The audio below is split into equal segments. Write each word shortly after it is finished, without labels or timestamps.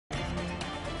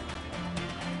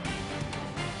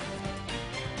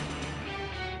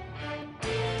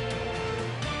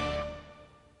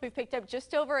We've picked up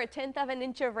just over a tenth of an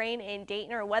inch of rain in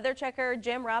Dayton. Our weather checker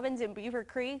Jim Robbins in Beaver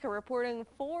Creek are reporting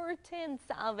 4/10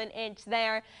 of an inch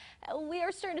there. We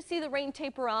are starting to see the rain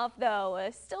taper off, though.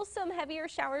 Still some heavier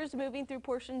showers moving through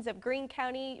portions of Greene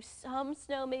County. Some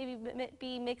snow may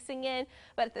be mixing in,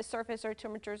 but at the surface our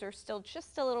temperatures are still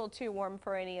just a little too warm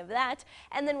for any of that.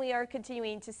 And then we are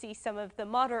continuing to see some of the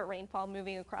moderate rainfall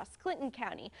moving across Clinton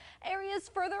County. Areas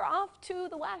further off to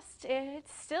the west,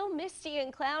 it's still misty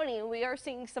and cloudy. We are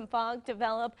seeing some fog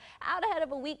develop out ahead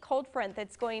of a weak cold front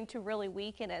that's going to really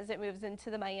weaken as it moves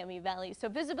into the Miami Valley. So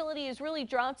visibility is really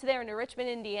dropped there into Richmond,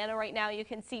 Indiana. Right now you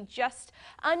can see just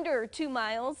under 2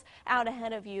 miles out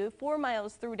ahead of you, 4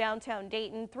 miles through downtown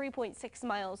Dayton, 3.6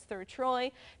 miles through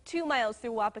Troy, 2 miles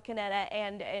through Wapakoneta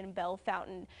and in Bell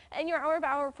Fountain. In your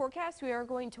hour-by-hour forecast, we are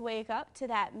going to wake up to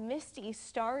that misty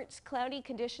start, cloudy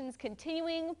conditions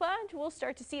continuing, but we'll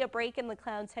start to see a break in the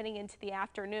clouds heading into the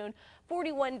afternoon.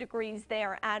 41 degrees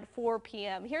there at 4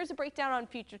 p.m. Here's a breakdown on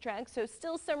future tracks. So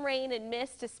still some rain and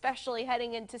mist, especially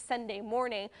heading into Sunday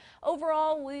morning.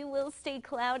 Overall, we will stay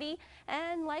cloudy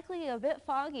and likely a bit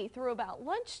foggy through about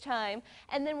lunchtime.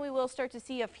 And then we will start to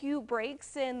see a few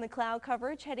breaks in the cloud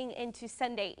coverage heading into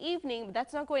Sunday evening, but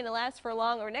that's not going to last for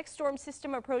long. Our next storm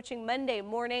system approaching Monday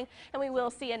morning, and we will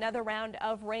see another round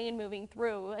of rain moving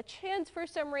through. A chance for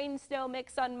some rain snow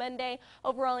mix on Monday.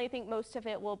 Overall, I think most of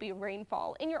it will be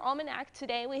rainfall. In your almanac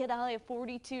today, we hit a high of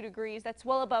 42 degrees. That's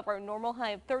well above our normal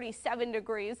high of 37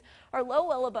 degrees. Our low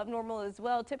well above normal as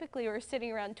well. Typically, we're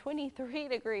sitting around 23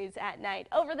 degrees at night.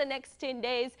 Over the next 10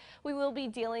 days, we will be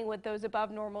dealing with those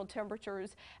above normal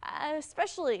temperatures,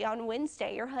 especially on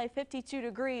Wednesday. Your high 52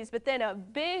 degrees, but then a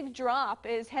big drop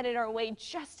is headed our way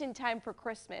just in time for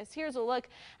Christmas. Here's a look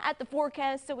at the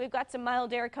forecast. So we've got some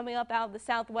mild air coming up out of the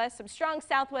southwest, some strong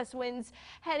southwest winds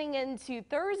heading into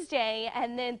Thursday,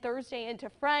 and then Thursday into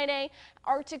Friday.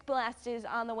 Arctic blast is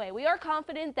on the way. We are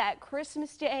confident that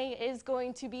Christmas Day is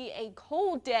going to be a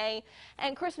cold day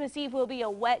and Christmas Eve will be a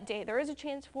wet day. There is a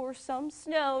chance for some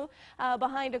snow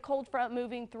behind a cold front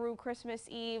moving through Christmas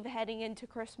Eve heading into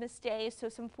Christmas Day, so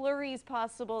some flurries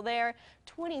possible there.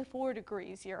 24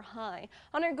 degrees your high.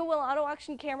 On our Goodwill Auto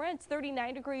Auction camera, it's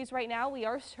 39 degrees right now. We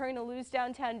are starting to lose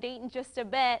downtown Dayton just a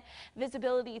bit.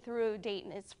 Visibility through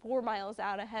Dayton is 4 miles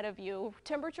out ahead of you.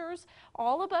 Temperatures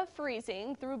all above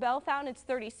freezing. Through Bell Fountain, it's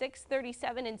 36,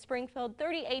 37 in Springfield,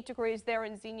 38 degrees there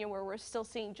in Xenia, where we're still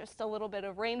seeing just a little bit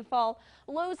of rainfall.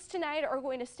 Lows tonight are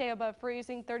going to stay above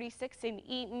freezing, 36 in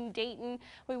Eaton, Dayton.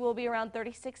 We will be around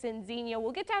 36 in Xenia.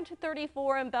 We'll get down to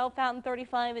 34 in Bell Fountain,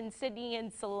 35 in Sydney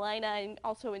and Salina, and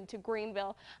also into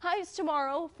Greenville. Highs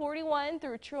tomorrow, 41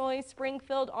 through Troy,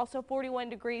 Springfield, also 41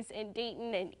 degrees in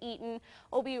Dayton, and Eaton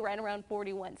will be right around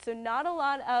 41. So not a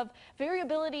lot of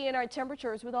variability in our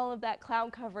temperatures with all of that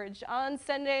cloud coverage. On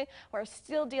Sunday, we're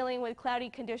still dealing with cloudy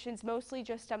conditions, mostly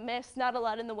just a mist, not a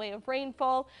lot in the way of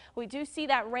rainfall. We do see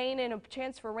that rain and a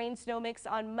chance for rain snow mix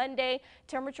on Monday.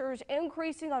 Temperatures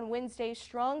increasing on Wednesday,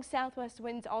 strong southwest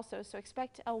winds also, so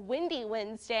expect a windy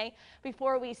Wednesday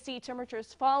before we see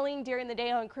temperatures falling during the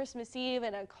day on Christmas Eve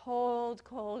and a cold,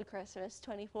 cold Christmas.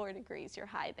 24 degrees your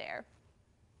high there.